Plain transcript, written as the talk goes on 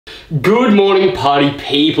Good morning, party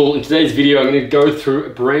people. In today's video, I'm going to go through a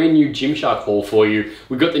brand new Gymshark haul for you.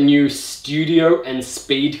 We've got the new Studio and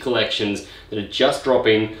Speed collections that are just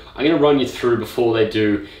dropping. I'm going to run you through before they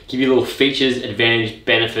do, give you little features, advantage,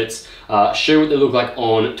 benefits, show you what they look like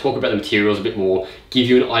on, talk about the materials a bit more, give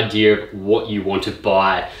you an idea of what you want to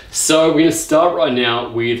buy. So we're going to start right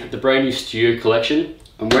now with the brand new Studio collection.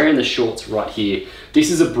 I'm wearing the shorts right here.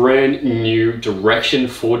 This is a brand new direction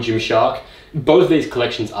for Gymshark. Both of these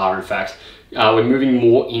collections are, in fact. We're moving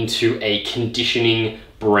more into a conditioning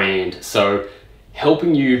brand. So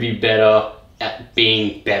helping you be better at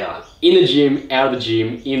being better. In the gym, out of the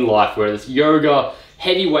gym, in life, whether it's yoga,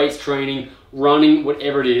 heavy weights training, running,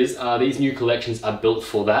 whatever it is, these new collections are built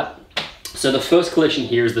for that. So the first collection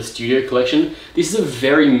here is the Studio collection. This is a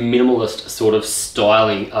very minimalist sort of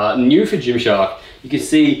styling, new for Gymshark. You can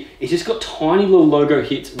see it's just got tiny little logo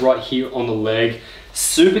hits right here on the leg.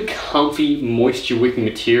 Super comfy, moisture wicking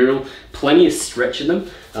material, plenty of stretch in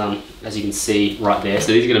them, as you can see right there.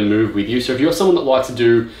 So these are gonna move with you. So if you're someone that likes to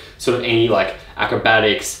do sort of any like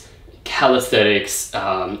acrobatics, calisthenics,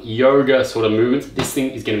 yoga sort of movements, this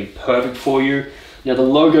thing is gonna be perfect for you. Now the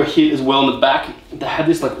logo here as well on the back, they have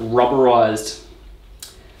this like rubberized,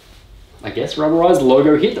 I guess, rubberized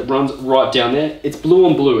logo here that runs right down there. It's blue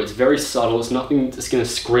on blue, it's very subtle, it's nothing that's gonna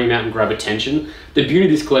scream out and grab attention. The beauty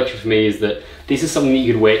of this collection for me is that this is something that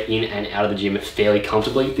you could wear in and out of the gym fairly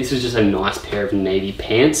comfortably. This is just a nice pair of navy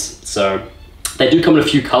pants. So they do come in a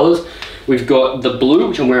few colors. We've got the blue,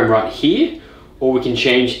 which I'm wearing right here, or we can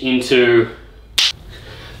change into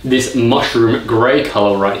this mushroom gray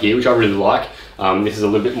color right here, which I really like. This is a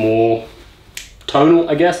little bit more tonal,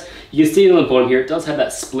 I guess. You can see it on the bottom here, it does have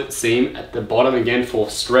that split seam at the bottom again for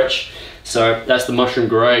stretch. So that's the mushroom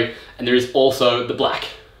gray, and there is also the black,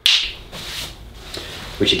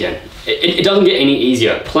 which again, it doesn't get any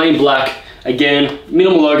easier. Plain black, again,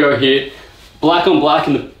 minimal logo here, black on black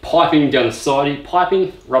in the piping down the side,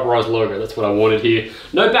 piping, rubberized logo, that's what I wanted here.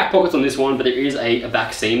 No back pockets on this one, but there is a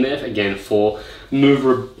back seam there, again, for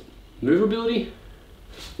moverability?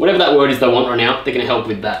 Whatever that word is they want right now, they're gonna help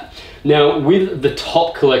with that. Now, with the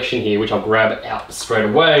top collection here, which I'll grab out straight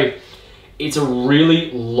away, it's a really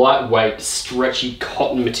lightweight, stretchy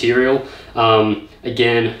cotton material.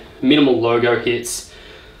 Again, minimal logo hits.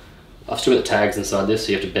 I've still got the tags inside this,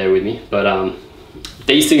 so you have to bear with me. But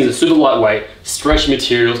these things are super lightweight, stretchy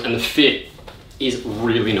materials, and the fit is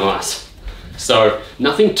really nice. So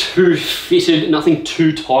nothing too fitted, nothing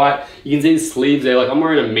too tight. You can see the sleeves there, like I'm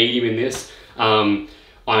wearing a medium in this.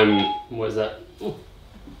 What is that? Ooh.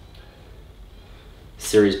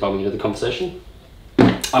 Siri's bumming into the conversation.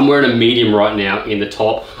 I'm wearing a medium right now in the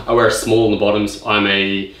top. I wear a small in the bottoms. I'm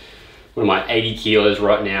what am I, 80 kilos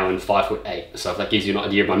right now and 5'8". So if that gives you an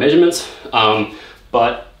idea of my measurements.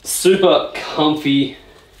 But super comfy,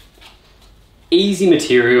 easy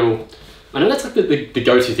material. I know that's like the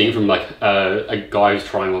go-to thing from like a guy who's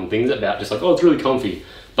trying on things about just like, oh, it's really comfy.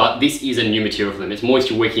 But this is a new material for them. It's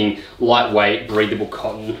moisture wicking, lightweight, breathable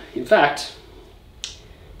cotton. In fact,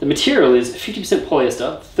 the material is 50%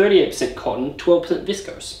 polyester, 38% cotton, 12%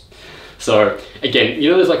 viscose. So again, you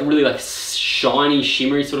know, there's like really like shiny,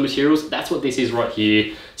 shimmery sort of materials. That's what this is right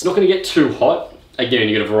here. It's not gonna get too hot. Again,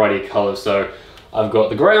 you get a variety of colors. So I've got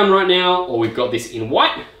the gray on right now, or we've got this in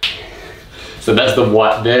white. So that's the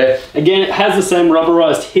white there. Again, it has the same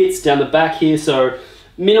rubberized hits down the back here. So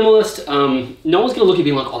minimalist, no one's gonna look at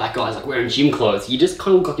you and be like, oh, that guy's like wearing gym clothes. You just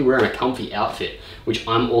kind of look like you're wearing a comfy outfit, which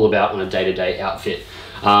I'm all about on a day-to-day outfit.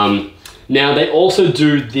 Now they also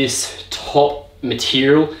do this top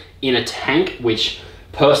material in a tank, which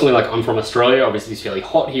personally, like I'm from Australia, obviously it's fairly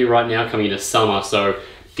hot here right now coming into summer, so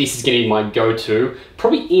this is gonna be my go-to,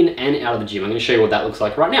 probably in and out of the gym. I'm gonna show you what that looks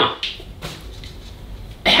like right now.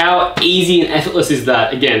 How easy and effortless is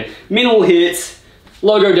that? Again, minimal hits,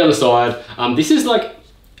 logo down the side. This is like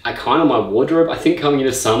a kind of my wardrobe, I think, coming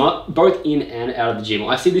into summer, both in and out of the gym.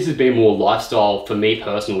 I see this as being more lifestyle for me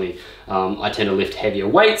personally. I tend to lift heavier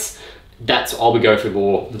weights. That's all we go for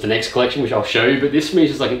more with the next collection, which I'll show you. But this for me is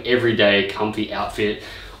just like an everyday comfy outfit.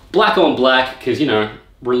 Black on black, because, you know,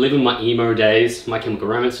 reliving my emo days. My Chemical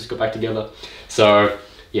Romance just got back together. So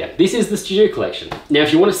yeah, this is the Studio collection. Now,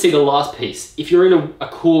 if you want to see the last piece, if you're in a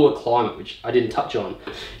cooler climate, which I didn't touch on,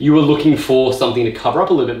 you were looking for something to cover up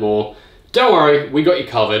a little bit more, don't worry, we got you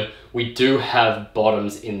covered. We do have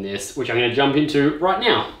bottoms in this, which I'm gonna jump into right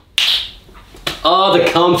now. Ah, the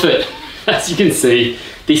comfort. As you can see,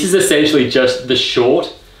 this is essentially just the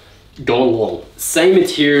short gone long. Same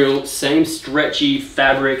material, same stretchy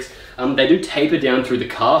fabrics. They do taper down through the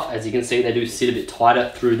calf. As you can see, they do sit a bit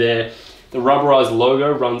tighter through there. The rubberized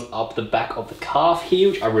logo runs up the back of the calf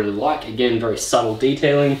here, which I really like. Again, very subtle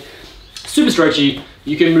detailing. super stretchy.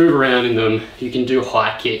 You can move around in them. You can do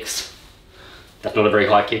high kicks. That's not a very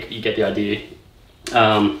high kick, but you get the idea.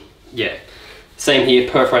 Yeah, same here,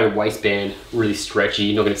 perforated waistband, really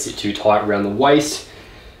stretchy, not going to sit too tight around the waist.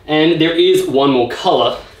 And there is one more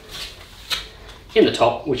color in the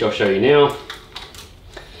top, which I'll show you now.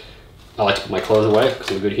 I like to put my clothes away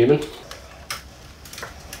because I'm a good human.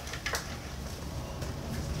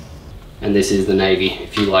 And this is the navy,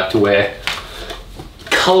 if you like to wear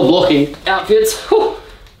color blocking outfits. Whew.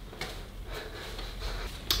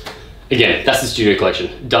 Again, that's the Studio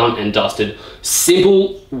collection, done and dusted.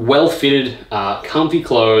 Simple, well-fitted, comfy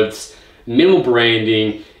clothes, minimal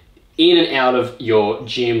branding, in and out of your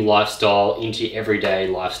gym lifestyle, into your everyday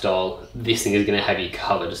lifestyle. This thing is gonna have you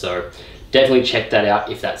covered, so definitely check that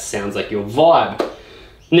out if that sounds like your vibe.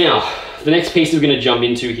 Now, the next piece we're gonna jump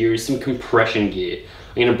into here is some compression gear.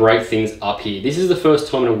 I'm gonna break things up here. This is the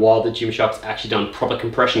first time in a while that Gymshark's actually done proper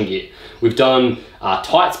compression gear. We've done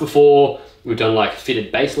tights before, we've done like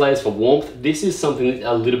fitted base layers for warmth. This is something that's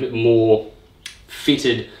a little bit more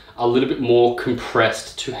fitted, a little bit more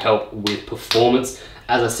compressed to help with performance.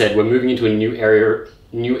 As I said, we're moving into a new era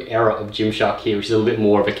of Gymshark here, which is a little bit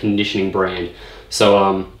more of a conditioning brand. So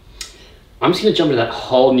I'm just gonna jump into that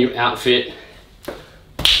whole new outfit.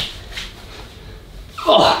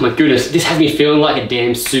 Oh my goodness, this has me feeling like a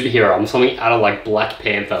damn superhero. I'm something out of like Black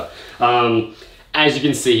Panther. As you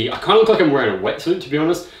can see, I kind of look like I'm wearing a wetsuit, to be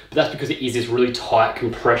honest, but that's because it is this really tight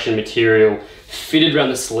compression material fitted around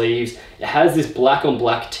the sleeves. It has this black on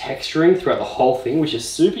black texturing throughout the whole thing, which is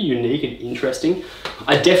super unique and interesting.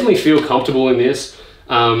 I definitely feel comfortable in this.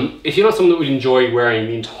 If you're not someone that would enjoy wearing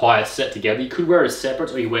the entire set together, you could wear it as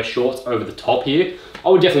separate, or you wear shorts over the top here. I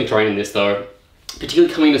would definitely train in this though,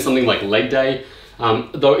 particularly coming to something like leg day.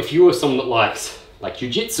 Though if you are someone that likes like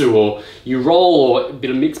jiu-jitsu or you roll or a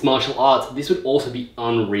bit of mixed martial arts, this would also be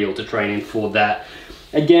unreal to train in for that.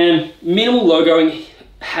 Again, minimal logoing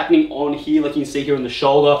happening on here, like you can see here on the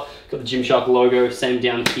shoulder. Got the Gymshark logo, same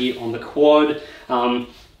down here on the quad.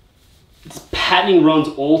 This patterning runs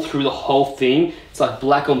all through the whole thing. It's like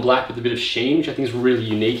black on black with a bit of sheen, which I think is really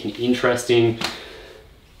unique and interesting.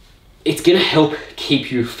 It's gonna help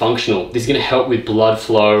keep you functional. This is gonna help with blood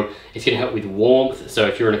flow. It's gonna help with warmth. So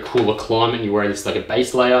if you're in a cooler climate and you're wearing this like a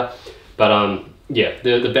base layer. But yeah,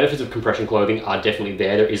 the benefits of compression clothing are definitely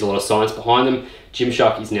there. There is a lot of science behind them.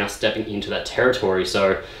 Gymshark is now stepping into that territory.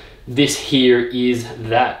 So this here is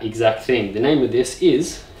that exact thing. The name of this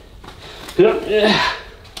is the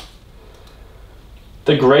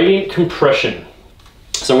Gradient Compression.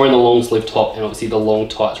 So we're in the long sleeve top and obviously the long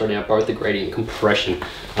tights right now, both the Gradient Compression.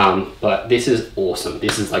 But this is awesome.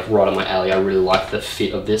 This is like right on my alley. I really like the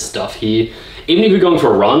fit of this stuff here. Even if you're going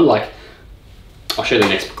for a run, like I'll show you the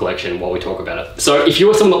next collection while we talk about it. So if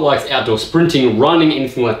you're someone that likes outdoor sprinting, running,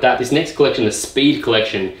 anything like that, this next collection, the Speed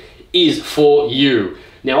collection, is for you.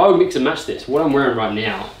 Now I would mix and match this. What I'm wearing right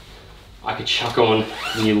now, I could chuck on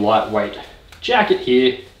the new lightweight jacket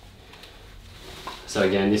here. So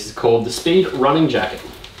again, this is called the Speed Running Jacket.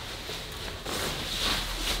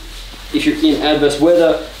 If you're in adverse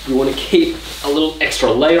weather, you want to keep a little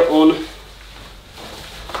extra layer on.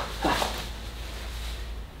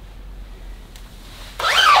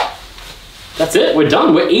 That's it, we're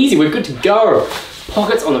done, we're easy, we're good to go.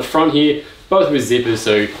 Pockets on the front here, both with zippers,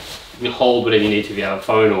 so you can hold whatever you need to if you have a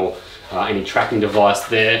phone or any tracking device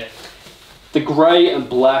there. The grey and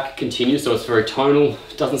black continues, so it's very tonal.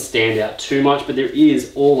 It doesn't stand out too much, but there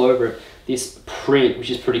is all over it this print,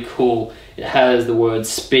 which is pretty cool. It has the word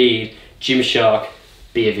Speed, Gymshark,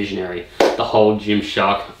 be a visionary. The whole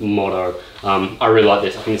Gymshark motto. I really like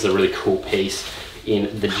this. I think it's a really cool piece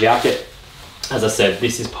in the jacket. As I said,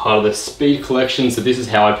 this is part of the Speed collection, so this is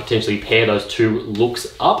how I potentially pair those two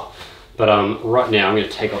looks up. But right now I'm going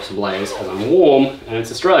to take off some layers as I'm warm, and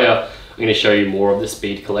it's Australia. I'm going to show you more of the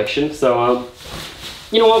Speed collection. So,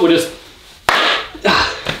 you know what, we'll just...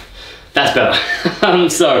 that's better.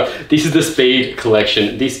 So, this is the Speed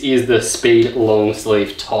collection. This is the Speed long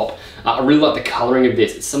sleeve top. I really like the colouring of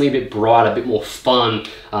this. It's something a bit brighter, a bit more fun.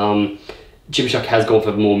 Gymshark has gone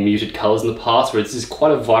for more muted colours in the past, where this is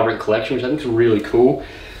quite a vibrant collection, which I think is really cool.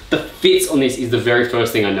 The fits on this is the very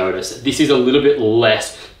first thing I noticed. This is a little bit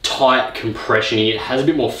less tight compression-y. It has a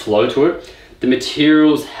bit more flow to it. The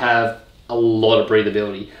materials have a lot of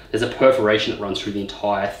breathability. There's a perforation that runs through the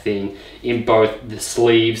entire thing in both the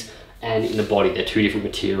sleeves and in the body. They're two different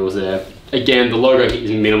materials there. Again, the logo here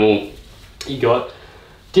is minimal. You got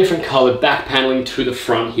different coloured back paneling to the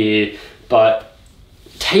front here, but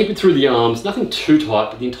tapered through the arms, nothing too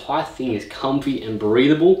tight, but the entire thing is comfy and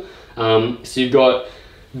breathable. So you've got,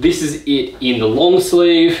 this is it in the long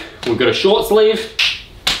sleeve. We've got a short sleeve.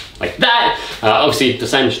 like that. Obviously the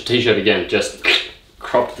same t-shirt again, just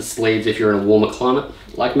cropped the sleeves if you're in a warmer climate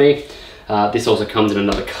like me. This also comes in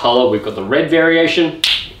another color. We've got the red variation,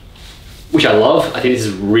 which I love. I think this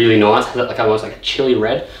is really nice. Has like almost like a chili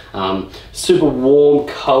red. Super warm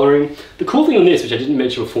coloring. The cool thing on this, which I didn't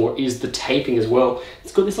mention before, is the taping as well.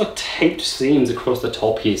 It's got this like taped seams across the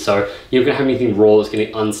top here, so you're not gonna have anything raw that's gonna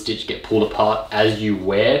unstitch, get pulled apart as you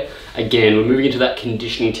wear. Again, we're moving into that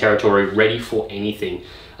conditioning territory, ready for anything.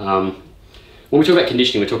 When we talk about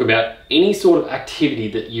conditioning, we talk about any sort of activity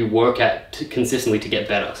that you work at consistently to get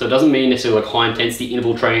better. So it doesn't mean necessarily like high intensity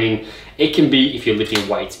interval training. It can be if you're lifting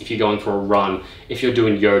weights, if you're going for a run, if you're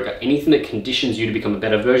doing yoga, anything that conditions you to become a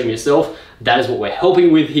better version of yourself. That is what we're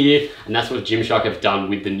helping with here. And that's what Gymshark have done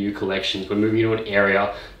with the new collections. We're moving into an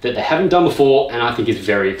area that they haven't done before, and I think is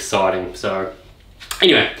very exciting. So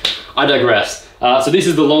anyway, I digress. So this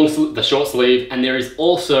is the short sleeve, and there is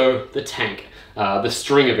also the tank. The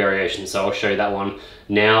stringer variation, so I'll show you that one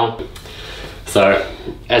now. So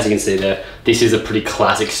as you can see there, this is a pretty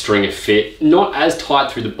classic stringer fit, not as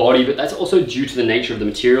tight through the body, but that's also due to the nature of the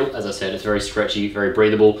material. As I said, it's very stretchy, very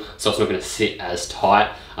breathable, so it's not going to sit as tight.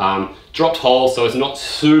 Dropped hole, so it's not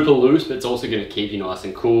super loose, but it's also going to keep you nice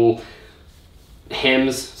and cool.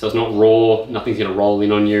 Hems, so it's not raw, nothing's going to roll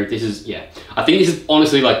in on you. This is, yeah, I think this is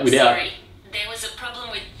honestly like without... Sorry, there was a problem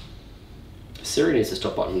with... Siri needs to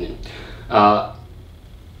stop buttoning in.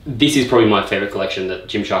 This is probably my favorite collection that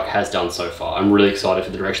Gymshark has done so far. I'm really excited for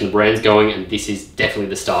the direction the brand's going, and this is definitely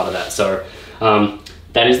the start of that. So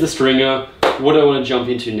that is the stringer. What do I want to jump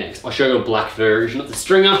into next? I'll show you a black version of the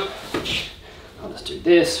stringer, which I'll just do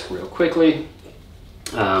this real quickly.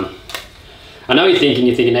 I know you're thinking,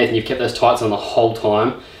 Nathan, you've kept those tights on the whole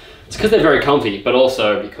time. It's because they're very comfy, but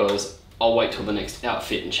also because I'll wait till the next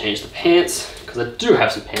outfit and change the pants, because I do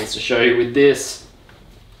have some pants to show you with this.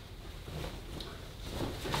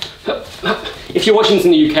 If you're watching this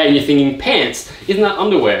in the UK and you're thinking, pants, isn't that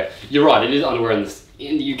underwear? You're right, it is underwear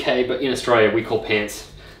in the UK, but in Australia we call pants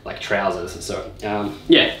like trousers. So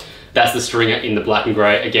yeah, that's the stringer in the black and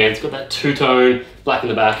grey. Again, it's got that two-tone, black in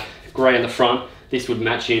the back, grey in the front. This would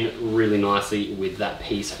match in really nicely with that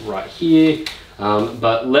piece right here.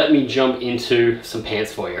 But let me jump into some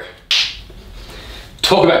pants for you.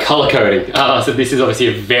 Talk about color coding. So this is obviously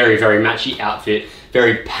a very, very matchy outfit,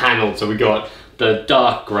 very paneled. So we got the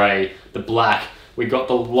dark grey, the black, we got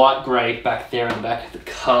the light grey back there in the back of the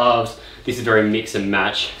calves. This is very mix and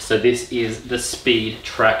match. So this is the speed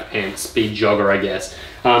track pants, speed jogger, I guess.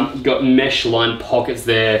 You've got mesh lined pockets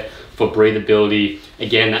there for breathability.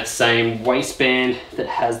 Again, that same waistband that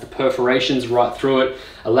has the perforations right through it,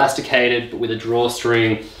 elasticated but with a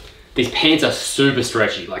drawstring. These pants are super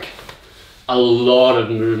stretchy, like a lot of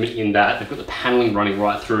movement in that. They've got the paneling running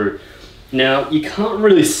right through. Now, you can't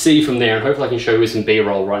really see from there, and hopefully I can show you some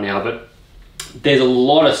B-roll right now, but there's a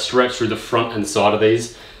lot of stretch through the front and side of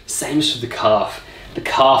these. Same as for the calf. The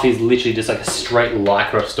calf is literally just like a straight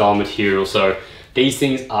Lycra style material, so these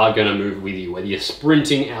things are gonna move with you, whether you're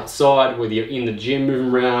sprinting outside, whether you're in the gym moving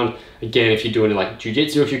around. Again, if you're doing like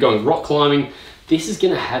jiu-jitsu, if you're going rock climbing, this is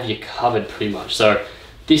gonna have you covered pretty much. So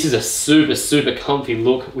this is a super, super comfy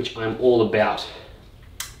look, which I'm all about.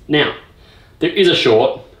 Now, there is a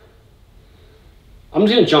short. I'm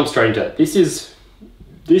just gonna jump straight into it. This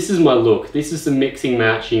is my look. This is the mixing,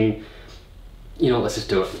 matching. You know, let's just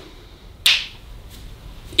do it.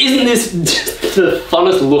 Isn't this just the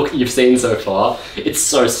funnest look you've seen so far? It's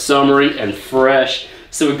so summery and fresh.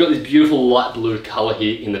 So we've got this beautiful light blue color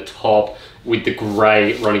here in the top with the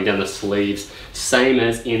gray running down the sleeves. Same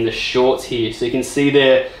as in the shorts here. So you can see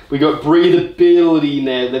there, we've got breathability in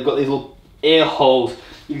there. They've got these little air holes.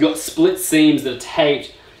 You've got split seams that are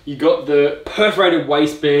taped. You got the perforated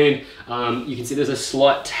waistband. You can see there's a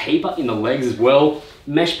slight taper in the legs as well.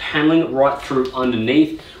 Mesh paneling right through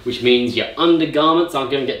underneath, which means your undergarments aren't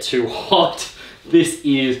going to get too hot. This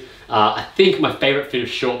is, I think, my favorite fit of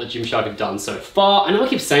short that Gymshark have done so far. I know I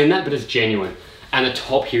keep saying that, but it's genuine. And the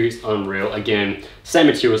top here is unreal. Again, same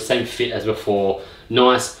material, same fit as before.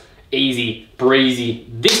 Nice, easy, breezy.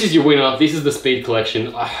 This is your winner. This is the Speed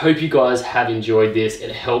Collection. I hope you guys have enjoyed this.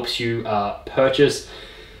 It helps you purchase.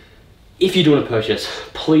 If you're doing a purchase,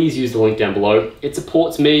 please use the link down below. It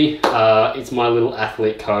supports me. It's my little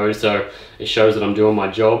athlete code, so it shows that I'm doing my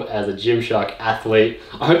job as a Gymshark athlete.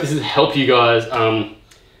 I hope this has helped you guys.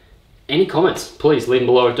 Any comments, please leave them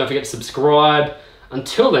below. Don't forget to subscribe.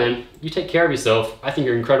 Until then, you take care of yourself. I think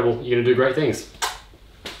you're incredible. You're gonna do great things.